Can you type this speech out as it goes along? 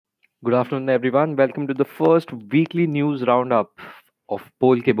Good afternoon, everyone. Welcome to the first weekly news roundup of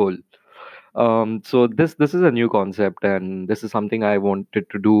Pol Ke Bol. So this is a new concept, and this is something I wanted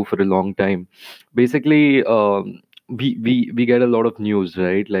to do for a long time. Basically, we get a lot of news,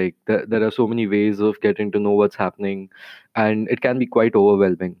 right? Like there are so many ways of getting to know what's happening, and it can be quite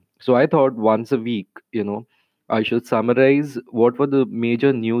overwhelming. So I thought once a week, I should summarize what were the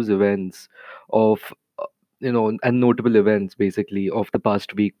major news events of and notable events basically of the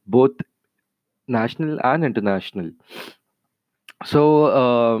past week, both national and international.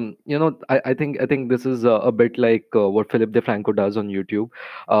 So I think this is a bit like what Philip DeFranco does on YouTube.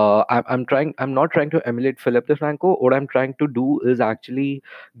 I'm not trying to emulate Philip DeFranco. What I'm trying to do is actually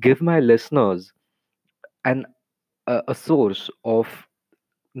give my listeners an a source of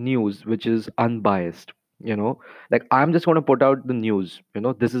news which is unbiased. Like I'm just going to put out the news.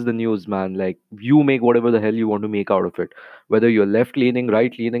 This is the news, man. Like you make whatever the hell you want to make out of it, whether you're left leaning,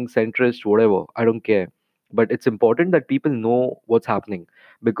 right leaning, centrist, whatever. I don't care. But it's important that people know what's happening,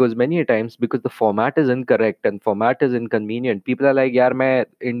 because many a times, because the format is incorrect and format is inconvenient, people are like, यार मैं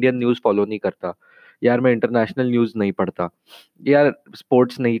Indian news follow नहीं करता, यार मैं international news नहीं पढ़ता, यार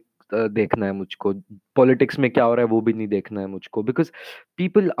sports नहीं देखना है मुझको, पॉलिटिक्स में क्या हो रहा है वो भी नहीं देखना है मुझको, because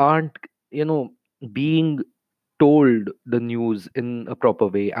people aren't you know being told the news in a proper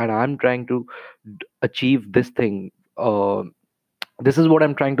way, and I'm trying to achieve this thing. uh, this is what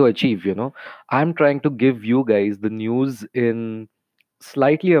I'm trying to achieve. I'm trying to give you guys the news in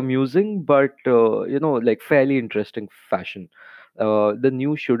slightly amusing but like fairly interesting fashion. The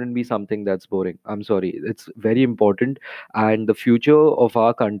news shouldn't be something that's boring. I'm sorry, it's very important, and the future of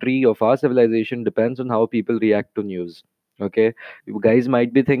our country, of our civilization, depends on how people react to news. Okay, you guys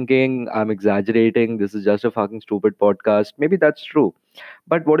might be thinking I'm exaggerating, this is just a fucking stupid podcast. Maybe that's true,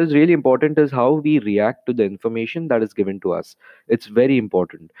 but what is really important is how we react to the information that is given to us. It's very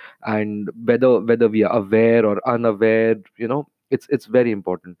important, and whether we are aware or unaware, it's very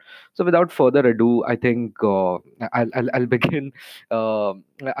important. So without further ado, I think I'll begin. uh,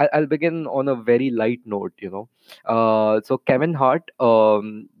 I'll begin on a very light note. So Kevin Hart,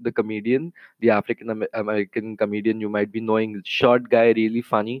 the comedian, the African American comedian, you might be knowing, short guy, really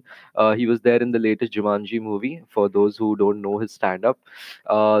funny. He was there in the latest Jumanji movie, for those who don't know his stand up.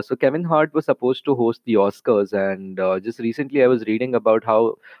 So Kevin Hart was supposed to host the Oscars, and just recently I was reading about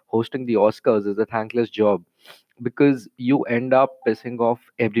how hosting the Oscars is a thankless job, because you end up pissing off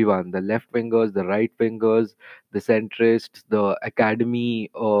everyone, the left wingers, the right wingers, the centrists, the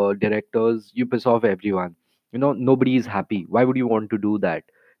academy directors. You piss off everyone. Nobody is happy. Why would you want to do that?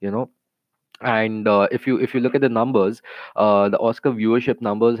 you know and if you look at the numbers, the Oscar viewership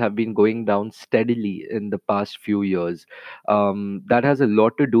numbers have been going down steadily in the past few years. That has a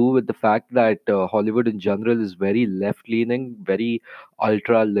lot to do with the fact that Hollywood in general is very left leaning, very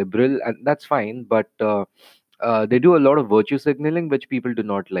ultra liberal, and that's fine. But they do a lot of virtue signaling, which people do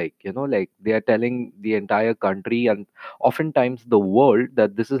not like. Like they are telling the entire country and oftentimes the world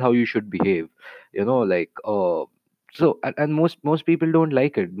that this is how you should behave. Like and most people don't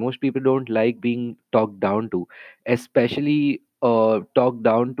like it. Most people don't like being talked down to, especially talked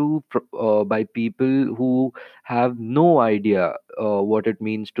down to by people who have no idea what it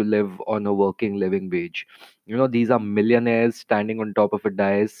means to live on a working living wage. These are millionaires standing on top of a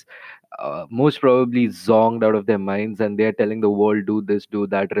dais, most probably zonged out of their minds, and they're telling the world, do this, do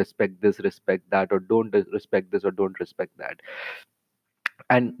that, respect this, respect that, or don't respect this or don't respect that.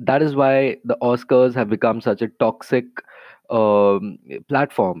 And that is why the Oscars have become such a toxic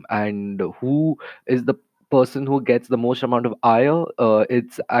platform. And who is the person who gets the most amount of ire?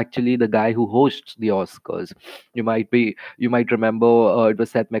 It's actually the guy who hosts the Oscars. You might remember, it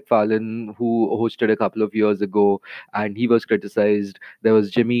was Seth MacFarlane who hosted a couple of years ago, and he was criticized. There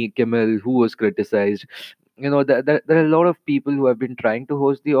was Jimmy Kimmel who was criticized. There are a lot of people who have been trying to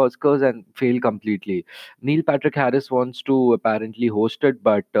host the Oscars and fail completely. Neil Patrick Harris wants to apparently host it,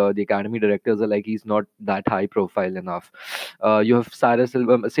 but the Academy directors are like, he's not that high profile enough. You have Sarah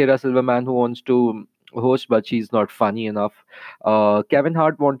Silverman, who wants to host, but she's not funny enough. Kevin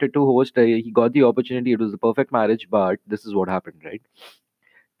Hart wanted to host. He got the opportunity. It was the perfect marriage, but this is what happened, right?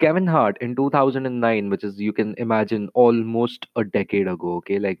 Kevin Hart in 2009, which is, you can imagine, almost a decade ago,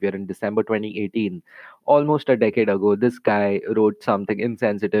 okay? Like we're in December 2018, almost a decade ago, this guy wrote something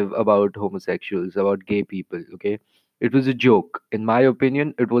insensitive about homosexuals, about gay people, okay? It was a joke. In my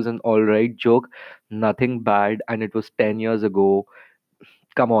opinion, it was an all right joke, nothing bad, and it was 10 years ago.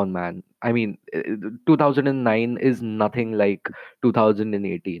 Come on, man. I mean, 2009 is nothing like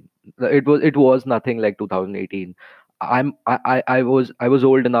 2018. It was nothing like 2018. I was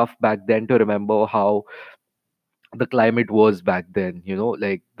old enough back then to remember how the climate was back then,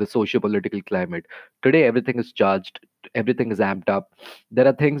 like the socio-political climate. Today everything is charged, everything is amped up. There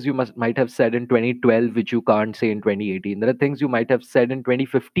are things you might have said in 2012 which you can't say in 2018. There are things you might have said in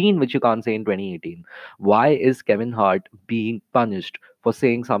 2015 which you can't say in 2018. Why is Kevin Hart being punished for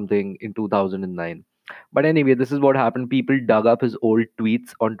saying something in 2009? But anyway, this is what happened. People dug up his old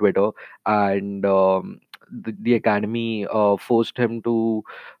tweets on Twitter, and the academy forced him to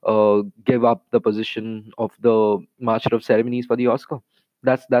give up the position of the master of ceremonies for the Oscar.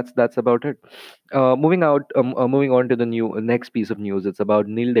 That's about it. Moving on to the new next piece of news. It's about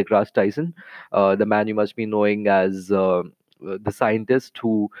Neil deGrasse Tyson, the man you must be knowing as the scientist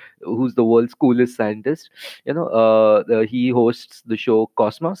who's the world's coolest scientist. He hosts the show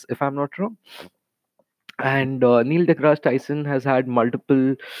Cosmos, if I'm not wrong. And Neil deGrasse Tyson has had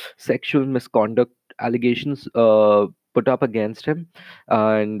multiple sexual misconduct allegations put up against him,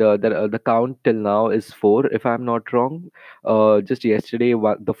 and the count till now is four, if I'm not wrong. Just yesterday,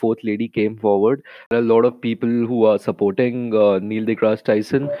 the fourth lady came forward. There are a lot of people who are supporting Neil deGrasse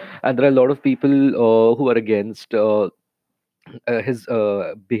Tyson, and there are a lot of people who are against his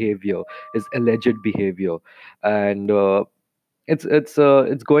behavior, his alleged behavior, and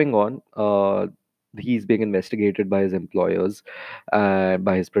it's going on. He's being investigated by his employers,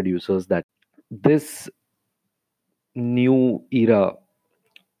 by his producers. That this new era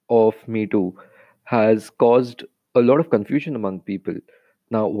of Me Too has caused a lot of confusion among people.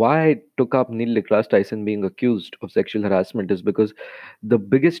 Now, why I took up Neil deGrasse Tyson being accused of sexual harassment is because the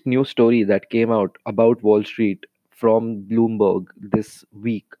biggest news story that came out about Wall Street from Bloomberg this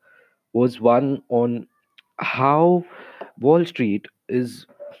week was one on how Wall Street is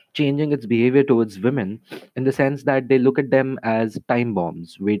changing its behavior towards women, in the sense that they look at them as time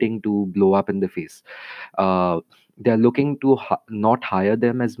bombs waiting to blow up in the face. uh, they're looking to not hire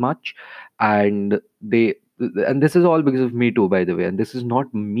them as much, and they and this is all because of Me Too, by the way, and this is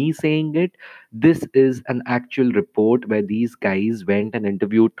not me saying it. This is an actual report where these guys went and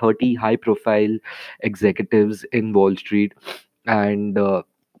interviewed 30 high profile executives in Wall Street. And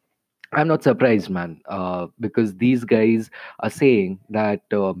I'm not surprised, man, because these guys are saying that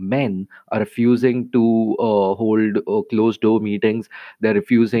men are refusing to hold closed door meetings. They're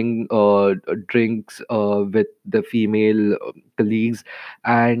refusing drinks with the female colleagues.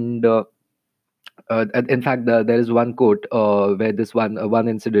 And in fact, there is one quote where this one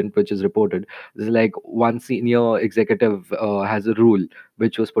incident which is reported. This is like one senior executive has a rule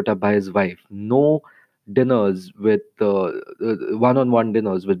which was put up by his wife: no dinners with one-on-one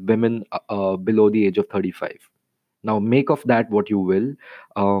dinners with women below the age of 35. Now, make of that what you will.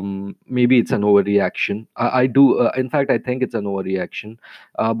 Maybe it's an overreaction. I do, in fact, I think it's an overreaction,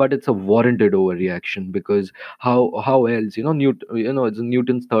 but it's a warranted overreaction, because how else? It's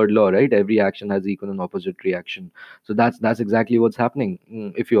Newton's third law, right? Every action has equal and opposite reaction. So that's exactly what's happening,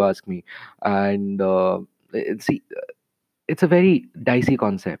 if you ask me. And see, it's a very dicey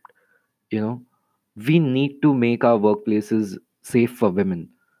concept. You know, we need to make our workplaces safe for women,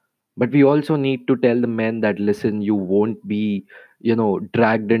 but we also need to tell the men that, listen, you won't be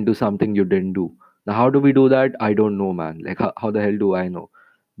dragged into something you didn't do. Now, how do we do that? I don't know, man. Like, how the hell do I know?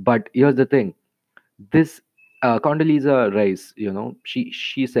 But here's the thing. This Condoleezza Rice,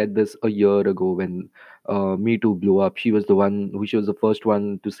 she said this a year ago when Me Too blew up. She was the first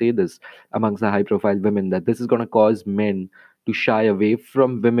one to say this amongst the high profile women, that this is going to cause men to shy away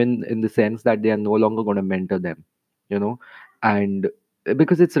from women, in the sense that they are no longer going to mentor them, you know, and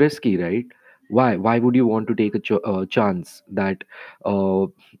because it's risky, right? Why would you want to take a chance that uh,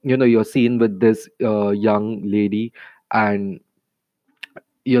 you're seen with this young lady, and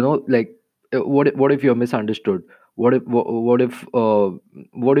like, what if you're misunderstood? What if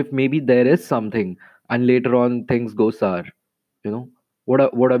maybe there is something, and later on things go sour? What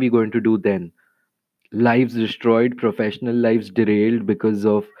are we going to do then? Lives destroyed, professional lives derailed because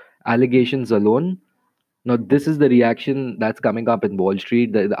of allegations alone. Now, this is the reaction that's coming up in Wall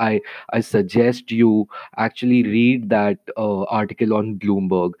Street. I suggest you actually read that article on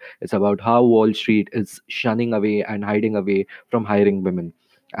Bloomberg. It's about how Wall Street is shunning away and hiding away from hiring women.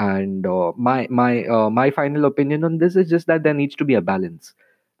 And my final opinion on this is just that there needs to be a balance.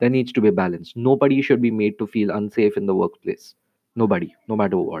 There needs to be a balance. Nobody should be made to feel unsafe in the workplace. Nobody, no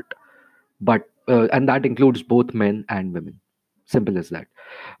matter what. But and that includes both men and women. Simple as that.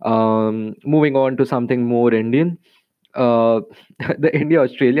 Moving on to something more Indian. uh, the India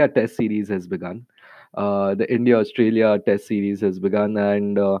Australia Test series has begun. The India Australia Test series has begun,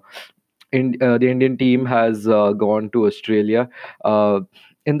 and the Indian team has gone to Australia. Uh,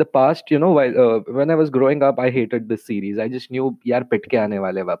 in the past, when I was growing up, I hated this series. I just knew, yaar, pit ke aane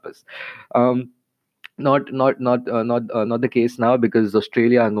wale wapas. Um, Not the case now, because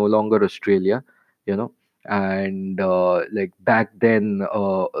Australia are no longer Australia, you know. And like back then,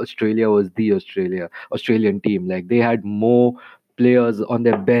 Australia was the Australian team. Like they had more players on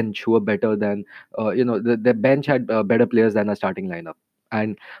their bench who were better than, their bench had better players than a starting lineup.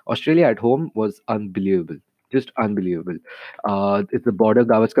 And Australia at home was unbelievable, just unbelievable. It's the Border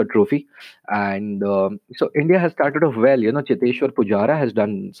Gavaskar Trophy, and so India has started off well. Cheteshwar Pujara has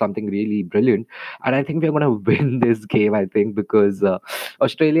done something really brilliant, and I think we're going to win this game. I think because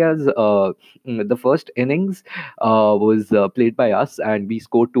Australia's the first innings was played by us, and we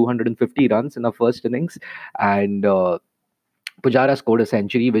scored 250 runs in our first innings, and Pujara scored a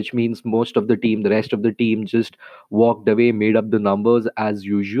century, which means most of the team, the rest of the team, just walked away, made up the numbers as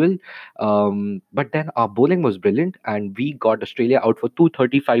usual. But then our bowling was brilliant, and we got Australia out for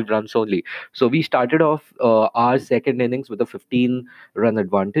 235 runs only. So we started off our second innings with a 15-run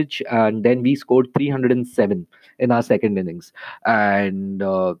advantage, and then we scored 307 in our second innings. And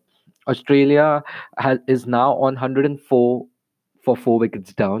Australia is now on 104 for 4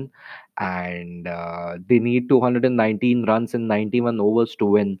 wickets down, and they need 219 runs in 91 overs to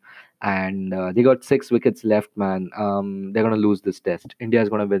win. And they got 6 wickets left, man. They're gonna lose this test. India is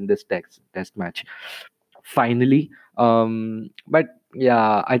gonna win this test match finally. But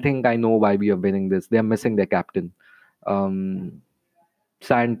yeah, I think I know why we are winning this. They're missing their captain. Um,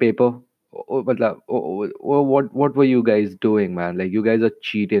 Sandpaper. What were you guys doing, man? Like you guys are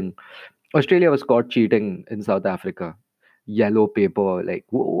cheating. Australia was caught cheating in South Africa. Yellow paper. Like,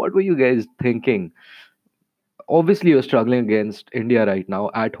 what were you guys thinking? Obviously, you're struggling against India right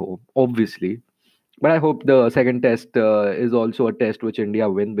now at home, obviously. But I hope the second test is also a test which India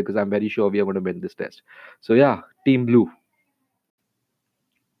win, because I'm very sure we are going to win this test. So, yeah, Team Blue.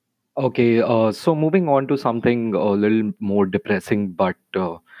 Okay, so moving on to something a little more depressing, but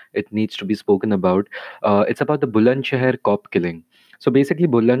it needs to be spoken about. It's about the Bulandshahr cop killing. So basically,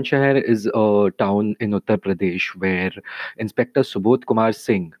 Bulandshahr is a town in Uttar Pradesh where Inspector Subodh Kumar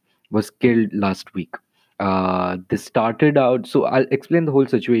Singh was killed last week. This started out, so I'll explain the whole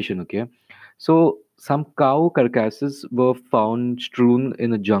situation, okay? So some cow carcasses were found strewn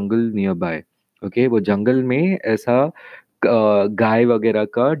in a jungle nearby. Okay, वो जंगल में ऐसा गाय वगैरह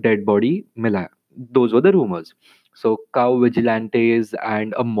का dead body मिला. Those were the rumors. So cow vigilantes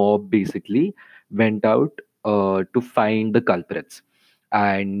and a mob basically went out to find the culprits.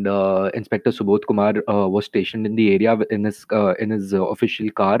 And Inspector Subodh Kumar was stationed in the area in his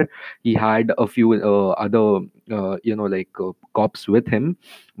official car. He had a few other cops with him.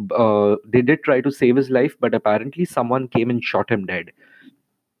 They did try to save his life, but apparently someone came and shot him dead.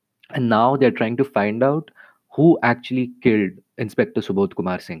 And now they're trying to find out who actually killed Inspector Subodh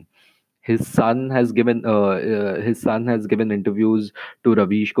Kumar Singh. His son has given interviews to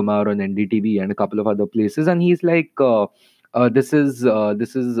Ravish Kumar on NDTV and a couple of other places, and he's like, this is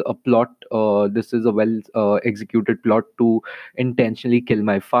a plot. This is a well executed plot to intentionally kill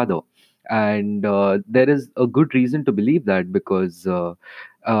my father. And there is a good reason to believe that, because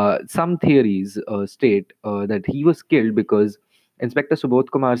some theories state that he was killed because Inspector Subodh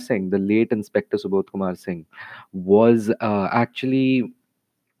Kumar Singh, the late Inspector Subodh Kumar Singh, was actually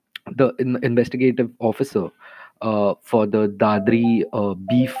the investigative officer for the Dadri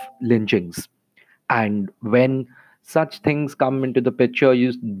beef lynchings. And when such things come into the picture,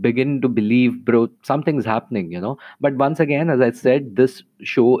 you begin to believe, bro, something's happening. But once again, as I said, this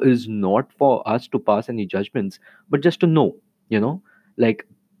show is not for us to pass any judgments, but just to know, you know, like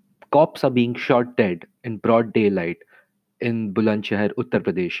cops are being shot dead in broad daylight in Bulandshahr, Uttar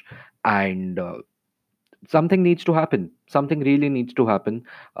Pradesh, and something needs to happen. Something really needs to happen.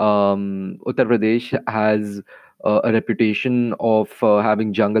 Uttar Pradesh has a reputation of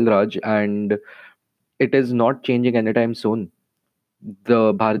having Jungle Raj, and it is not changing anytime soon.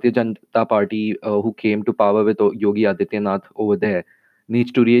 The Bharatiya Janata Party, who came to power with Yogi Adityanath over there,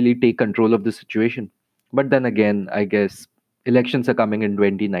 needs to really take control of the situation. But then again, I guess elections are coming in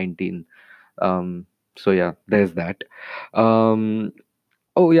 2019. So yeah, there's that. Um,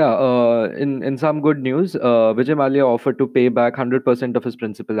 Oh yeah, in some good news, Vijay Mallya offered to pay back 100% of his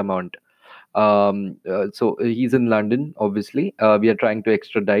principal amount. So he's in London, obviously. We are trying to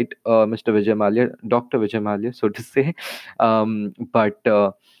extradite Mr. Vijay Mallya, Dr. Vijay Mallya, so to say. But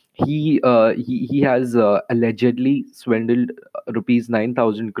he has allegedly swindled rupees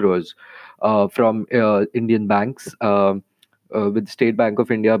 9,000 crores from Indian banks. With State Bank of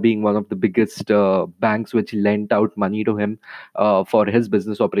India being one of the biggest banks which lent out money to him for his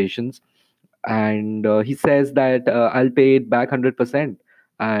business operations. And he says that I'll pay it back 100%,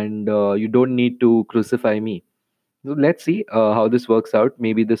 and you don't need to crucify me. So let's see how this works out.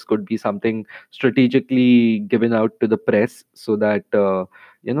 Maybe this could be something strategically given out to the press so that the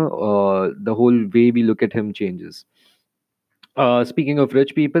whole way we look at him changes. Speaking of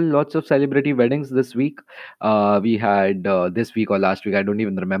rich people, lots of celebrity weddings this week. We had this week or last week, I don't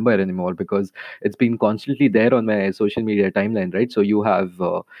even remember anymore because it's been constantly there on my social media timeline, right? So you have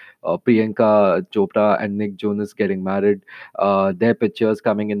Priyanka Chopra and Nick Jonas getting married, their pictures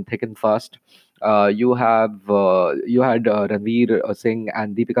coming in thick and fast. You had Ranveer Singh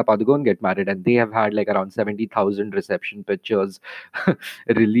and Deepika Padukone get married, and they have had like around 70,000 reception pictures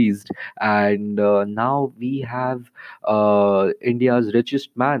released. And now we have India's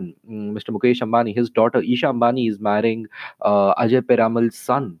richest man, Mr. Mukesh Ambani. His daughter Isha Ambani is marrying Ajay Piramal's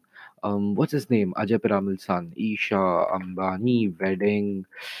son. What's his name? Ajay Piramal's son. Isha Ambani wedding,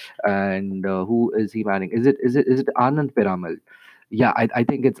 and who is he marrying? Is it Anand Piramal? Yeah, I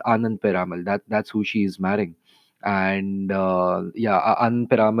think it's Anand Piramal. That's who she is marrying. And yeah, Anand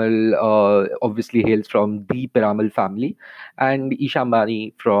Piramal obviously hails from the Piramal family, and Isha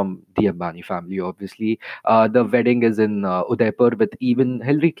Ambani from the Ambani family. Obviously, the wedding is in Udaipur with even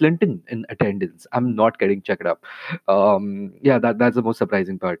Hillary Clinton in attendance. I'm not kidding. Check it up. Yeah, that's the most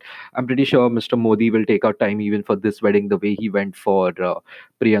surprising part. I'm pretty sure Mr. Modi will take out time even for this wedding, the way he went for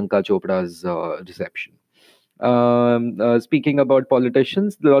Priyanka Chopra's reception. Speaking about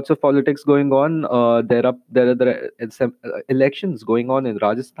politicians, lots of politics going on. There are some elections going on in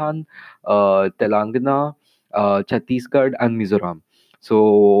Rajasthan, Telangana, Chhattisgarh, and Mizoram.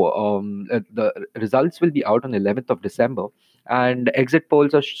 So the results will be out on 11th of December, and exit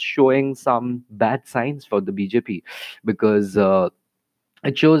polls are showing some bad signs for the BJP because.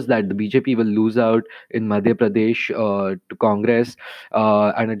 It shows that the BJP will lose out in Madhya Pradesh to Congress,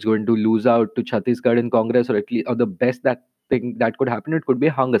 and it's going to lose out to Chhattisgarh in Congress, or at least, or the best that thing that could happen, it could be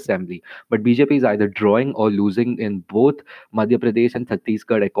a hung assembly. But BJP is either drawing or losing in both Madhya Pradesh and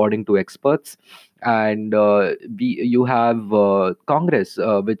Chhattisgarh, according to experts. And you have Congress,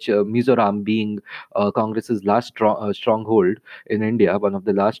 which Mizoram being Congress's last stronghold in India, one of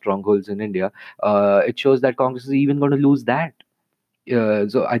the last strongholds in India. It shows that Congress is even going to lose that.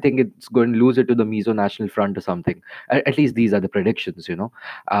 So I think it's going to lose it to the Mizo National Front or something. At least these are the predictions, you know.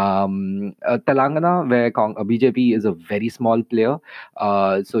 Telangana, where BJP is a very small player.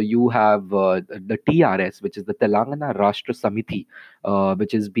 So you have the TRS, which is the Telangana Rashtra Samiti,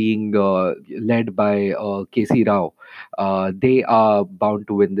 which is being led by KC Rao. They are bound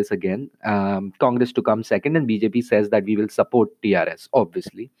to win this again. Congress to come second, and BJP says that we will support TRS,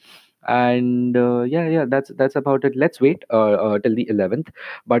 obviously. And yeah, that's about it. Let's wait till the 11th.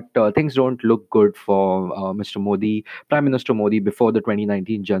 But things don't look good for Mr. Modi, Prime Minister Modi, before the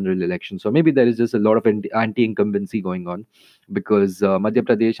 2019 general election. So maybe there is just a lot of anti-incumbency going on, because Madhya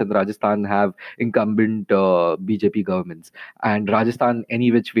Pradesh and Rajasthan have incumbent BJP governments, and Rajasthan, any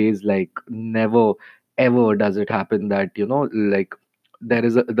which ways, like, never ever does it happen that, like, there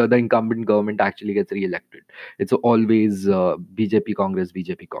is the incumbent government actually gets re-elected. It's always BJP Congress,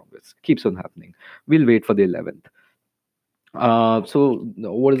 BJP Congress. Keeps on happening. We'll wait for the 11th. So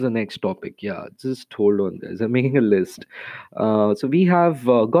what is the next topic? Yeah, just hold on, guys. I'm making a list. So we have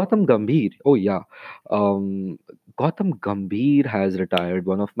Gautam Gambhir. Oh yeah, um, Gautam Gambhir has retired.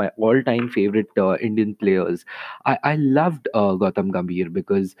 One of my all-time favorite Indian players. I loved Gautam Gambhir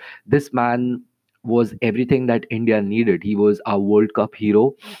because this man was everything that India needed. He was our World Cup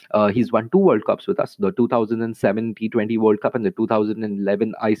hero. He's won two World Cups with us: the 2007 T20 World Cup and the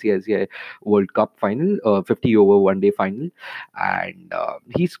 2011 ICICI World Cup final, 50 over one day final. And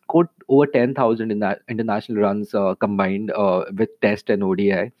he scored over 10,000 in that international runs combined with Test and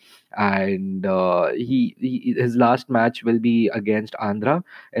ODI. And his last match will be against Andhra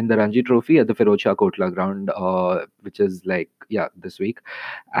in the Ranji Trophy at the Firozshah Kotla ground, which is like, yeah, this week.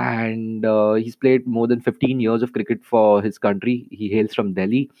 And he's played more than 15 years of cricket for his country. He hails from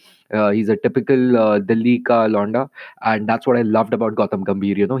Delhi. He's a typical Delhi ka Londa, and that's what I loved about Gautam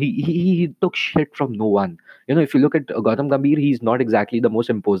Gambhir. He took shit from no one. If you look at Gautam Gambhir, he's not exactly the most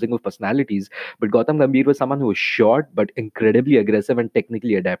imposing of personalities, but Gautam Gambhir was someone who was short but incredibly aggressive and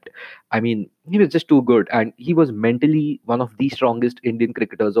technically adept. I mean, he was just too good, and he was mentally one of the strongest Indian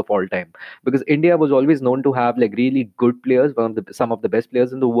cricketers of all time. Because India was always known to have like really good players, some of the best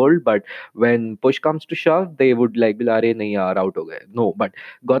players in the world, but when push comes to shove, they would like be like, nahi yaar, out ho gaye. No, but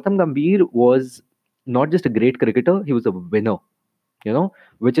Gautam Gambhir was not just a great cricketer; he was a winner.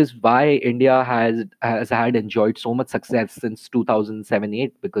 Which is why India has had enjoyed so much success since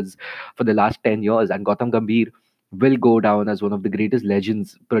 2007-8, because for the last 10 years. And Gautam Gambhir will go down as one of the greatest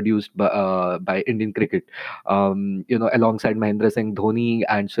legends produced by Indian cricket. Alongside Mahendra Singh Dhoni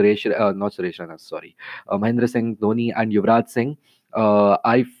and not Suresh Raina, sorry, Mahendra Singh Dhoni and Yuvraj Singh,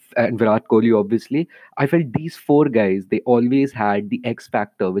 and Virat Kohli, obviously. I felt these four guys, they always had the X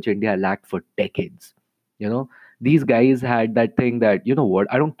factor which India lacked for decades. You know, these guys had that thing that, you know what,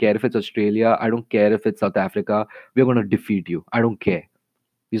 I don't care if it's Australia, I don't care if it's South Africa, we're gonna defeat you. I don't care.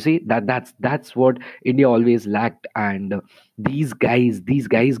 You see, that's what India always lacked. And these guys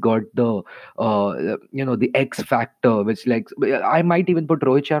got the the X factor, which, like, I might even put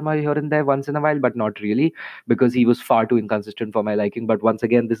Rohit Sharma here and there once in a while, but not really, because he was far too inconsistent for my liking. But once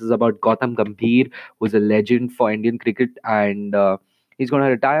again, this is about Gautam Gambhir, who's a legend for Indian cricket, and he's going to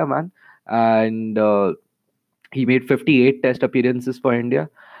retire, man. And he made 58 test appearances for India,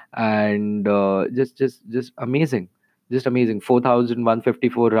 and just amazing, just amazing.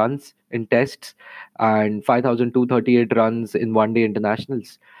 4,154 runs in tests and 5,238 runs in one day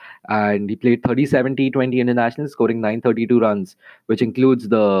internationals. And he played 37 T20 internationals, scoring 932 runs, which includes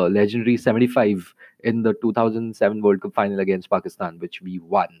the legendary 75 in the 2007 World Cup final against Pakistan, which we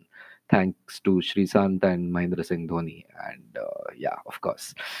won thanks to Sri Sant and Mahendra Singh Dhoni. And yeah, of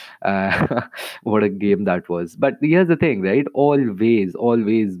course, what a game that was. But here's the thing, right? Always,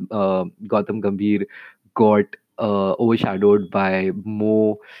 Gautam Gambhir got overshadowed by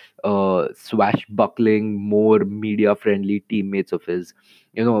more swashbuckling, more media-friendly teammates of his.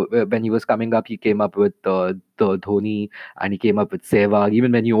 When he was coming up, he came up with the Dhoni, and he came up with Sehwag.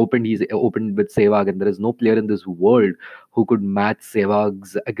 Even when he opened, he's opened with Sehwag, and there is no player in this world who could match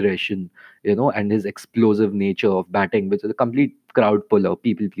Sehwag's aggression, and his explosive nature of batting, which is a complete crowd puller,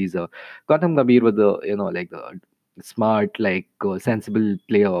 people pleaser. Gautam Gambhir was the, like the smart, like sensible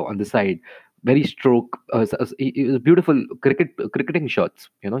player on the side. Very stroke. He was beautiful cricketing shots.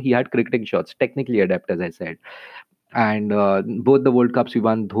 He had cricketing shots, technically adept, as I said. And both the World Cups we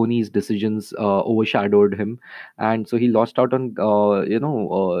won, Dhoni's decisions overshadowed him, and so he lost out on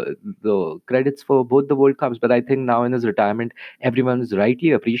the credits for both the World Cups. But I think now in his retirement, everyone is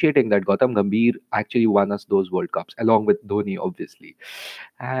rightly appreciating that Gautam Gambhir actually won us those World Cups along with Dhoni, obviously.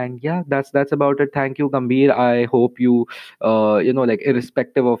 And yeah, that's about it. Thank you, Gambhir. I hope you, like,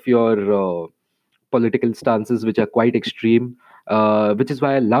 irrespective of your political stances, which are quite extreme, which is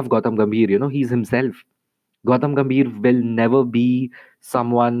why I love Gautam Gambhir. He's himself. Gautam Gambhir will never be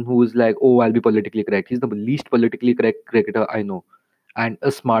someone who's like, oh, I'll be politically correct. He's the least politically correct cricketer I know, and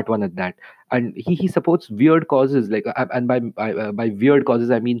a smart one at that. And he supports weird causes, like, and by weird causes,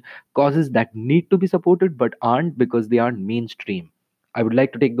 I mean causes that need to be supported but aren't, because they aren't mainstream. I would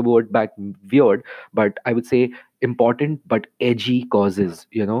like to take the word back, weird, but I would say important but edgy causes.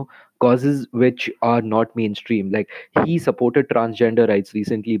 Causes which are not mainstream. Like, he supported transgender rights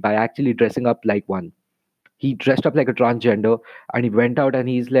recently by actually dressing up like one. He dressed up like a transgender, and he went out and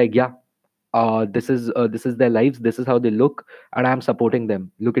he's like, yeah, this is their lives, this is how they look, and I'm supporting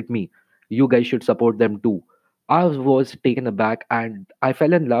them. Look at me, you guys should support them too. I was taken aback, and I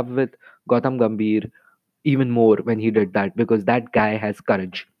fell in love with Gautam Gambhir even more when he did that, because that guy has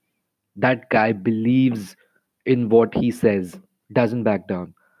courage. That guy believes in what he says, doesn't back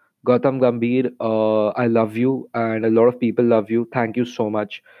down. Gautam Gambhir, I love you, and a lot of people love you. Thank you so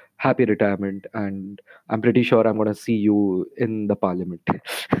much. Happy retirement, and I'm pretty sure I'm gonna see you in the parliament.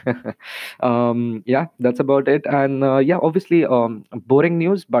 Yeah, that's about it. And yeah, obviously, boring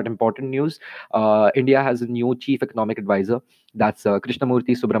news but important news. India has a new chief economic advisor. That's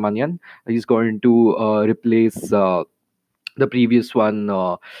Krishnamurthy Subramanian. He's going to replace the previous one,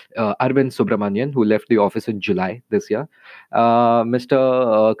 Arvind Subramanian, who left the office in July this year.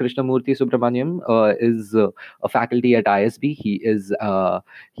 Mr. Krishnamurthy Subramanian is a faculty at ISB. He's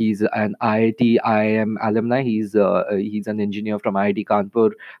an IIT IIM alumni. He's an engineer from IIT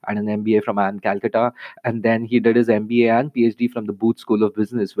Kanpur and an MBA from IIM Calcutta, and then he did his MBA and PhD from the Booth School of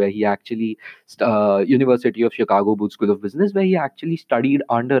Business, where he actually University of Chicago Booth School of Business, where he actually studied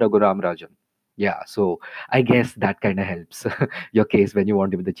under Raghuram Rajan. Yeah, so I guess that kind of helps your case when you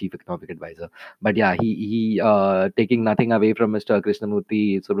want to be the chief economic advisor. But yeah, he taking nothing away from Mr.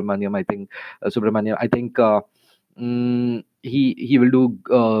 Krishnamurthy Subramaniam. I think he will do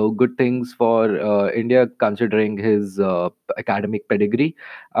good things for India, considering his academic pedigree.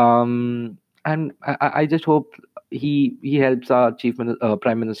 And I just hope he helps our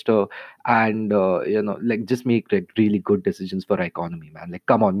prime minister, and like, just make, like, really good decisions for our economy, man. Like,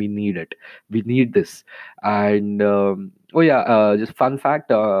 come on, we need it, we need this. And oh yeah, just fun fact,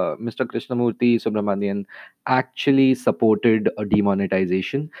 Mr. Krishnamurthy Subramanian actually supported a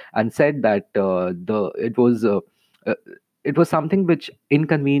demonetization, and said that uh, it was something which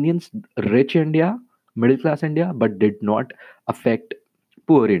inconvenienced rich India, middle class India, but did not affect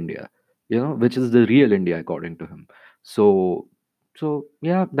poor India, which is the real India according to him. So, so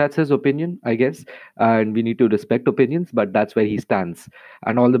yeah, that's his opinion, I guess, and we need to respect opinions, but that's where he stands.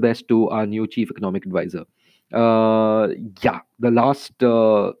 And all the best to our new chief economic advisor. Uh, yeah, the last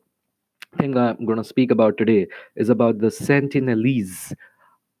thing I'm going to speak about today is about the Sentinelese.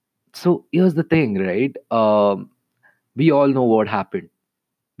 So here's the thing, right? We all know what happened.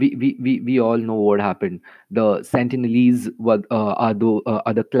 We all know what happened. The Sentinelese are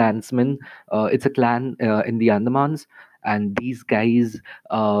the clansmen. It's a clan in the Andamans, and these guys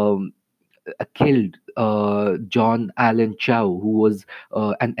killed John Allen Chow, who was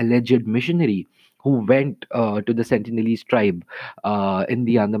an alleged missionary who went to the Sentinelese tribe in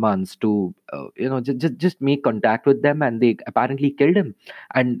the Andamans to, just make contact with them, and they apparently killed him.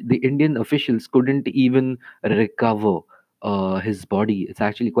 And the Indian officials couldn't even recover his body. It's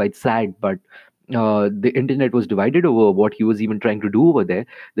actually quite sad, but. The internet was divided over what he was even trying to do over there.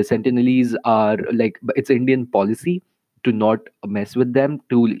 The Sentinelese are like, it's Indian policy to not mess with them,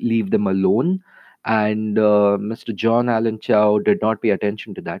 to leave them alone. And Mr. John Allen Chow did not pay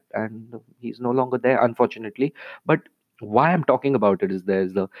attention to that, and he's no longer there, unfortunately. But why I'm talking about it is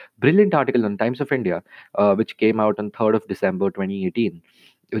there's a brilliant article on Times of India, which came out on 3rd of December 2018,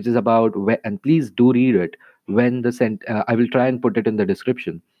 which is about and please do read it. I will try and put it in the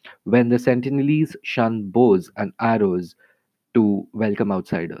description. When the Sentinelese shun bows and arrows to welcome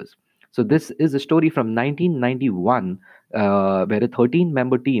outsiders. So this is a story from 1991, where a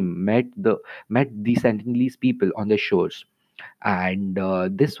 13-member team met the Sentinelese people on their shores, and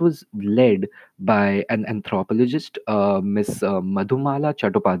this was led by an anthropologist, Miss Madhumala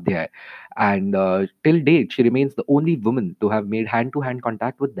Chattopadhyay, and till date she remains the only woman to have made hand-to-hand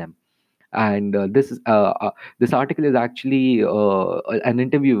contact with them. And this article is actually an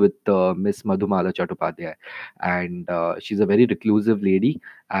interview with Miss Madhumala Chattopadhyay, and she's a very reclusive lady,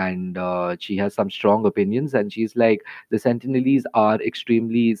 and she has some strong opinions, and she's like, the Sentinelese are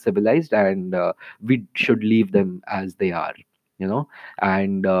extremely civilized, and we should leave them as they are.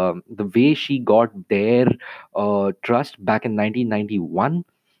 And the way she got their trust back in 1991,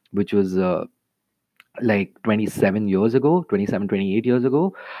 which was like 27 years ago, 27, 28 years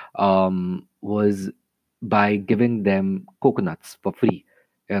ago, was by giving them coconuts for free,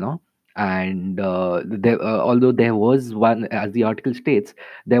 you know. And although there was one, as the article states,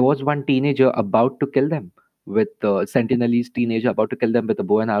 there was one teenager about to kill them with Sentinelese teenager about to kill them with a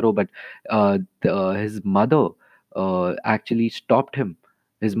bow and arrow, but his mother actually stopped him.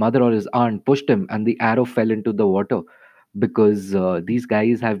 His mother or his aunt pushed him, and the arrow fell into the water, because these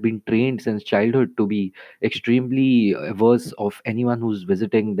guys have been trained since childhood to be extremely averse of anyone who's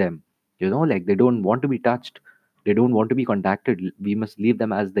visiting them. Like, they don't want to be touched, they don't want to be contacted. We must leave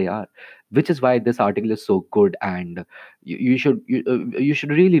them as they are, which is why this article is so good. And you should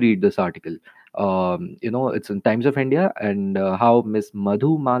really read this article. It's in Times of India, and how Miss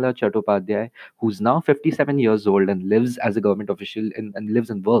Madhu Mala Chattopadhyay, who's now 57 years old and lives as a government official and lives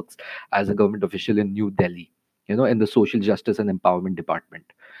and works as a government official in New Delhi, in the Social Justice and Empowerment Department,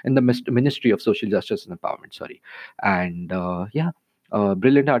 in the Ministry of Social Justice and Empowerment, sorry. And yeah,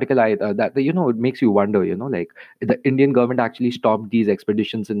 brilliant article. It makes you wonder, like, the Indian government actually stopped these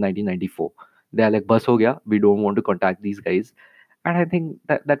expeditions in 1994. They're like, bus ho gaya, we don't want to contact these guys. And I think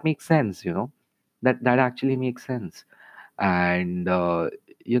that makes sense, that actually makes sense. And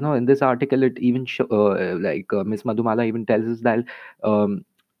in this article, it even Miss Madhumala even tells us that um,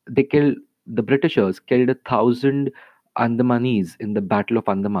 they killed the Britishers killed 1,000 Andamanese in the Battle of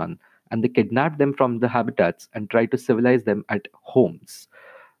Andaman, and they kidnapped them from the habitats and tried to civilize them at homes.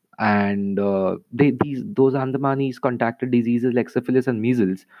 And those Andamanese contracted diseases like syphilis and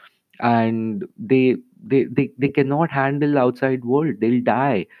measles, and they cannot handle outside world. They'll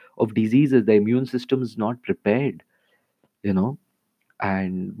die of diseases. The immune system is not prepared. You know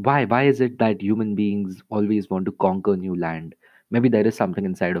and why is it that human beings always want to conquer new land? Maybe there is something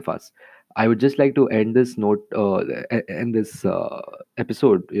inside of us. I would just like to end this note, end this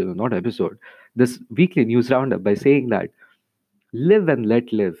episode, not episode, this weekly news roundup by saying that live and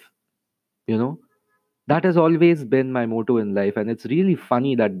let live. You know, that has always been my motto in life. And it's really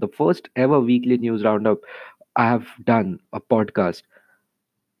funny that the first ever weekly news roundup I have done a podcast,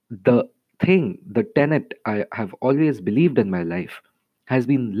 the tenet I have always believed in my life has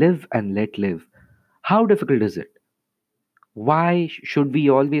been live and let live. How difficult is it? Why should we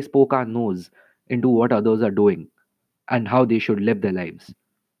always poke our nose into what others are doing and how they should live their lives?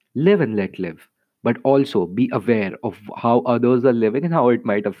 Live and let live, but also be aware of how others are living and how it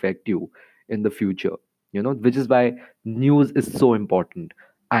might affect you in the future. Which is why news is so important.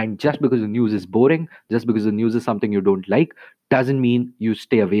 And just because the news is boring, just because the news is something you don't like, doesn't mean you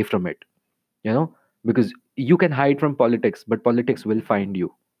stay away from it, you know, because you can hide from politics, but politics will find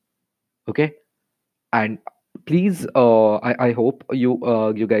you. Okay. And please, I hope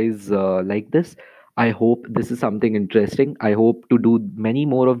you guys like this. I hope this is something interesting. I hope to do many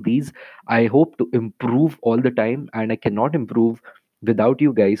more of these. I hope to improve all the time, and I cannot improve without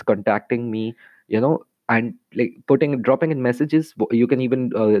you guys contacting me, you know, and like putting dropping in messages. You can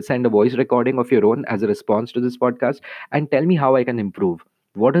even send a voice recording of your own as a response to this podcast, and tell me how I can improve.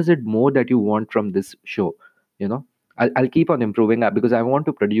 What is it more that you want from this show? You know, I'll keep on improving because I want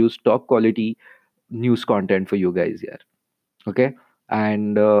to produce top quality news content for you guys here. Okay.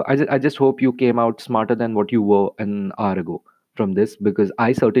 And I just hope you came out smarter than what you were an hour ago from this, because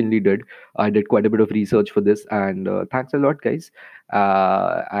I certainly did. I did quite a bit of research for this, and thanks a lot, guys.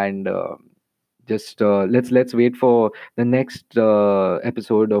 And just let's wait for the next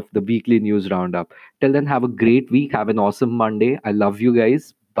episode of the weekly news roundup. Till then, have a great week. Have an awesome Monday. I love you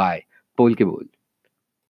guys. Bye. Pol ke bol.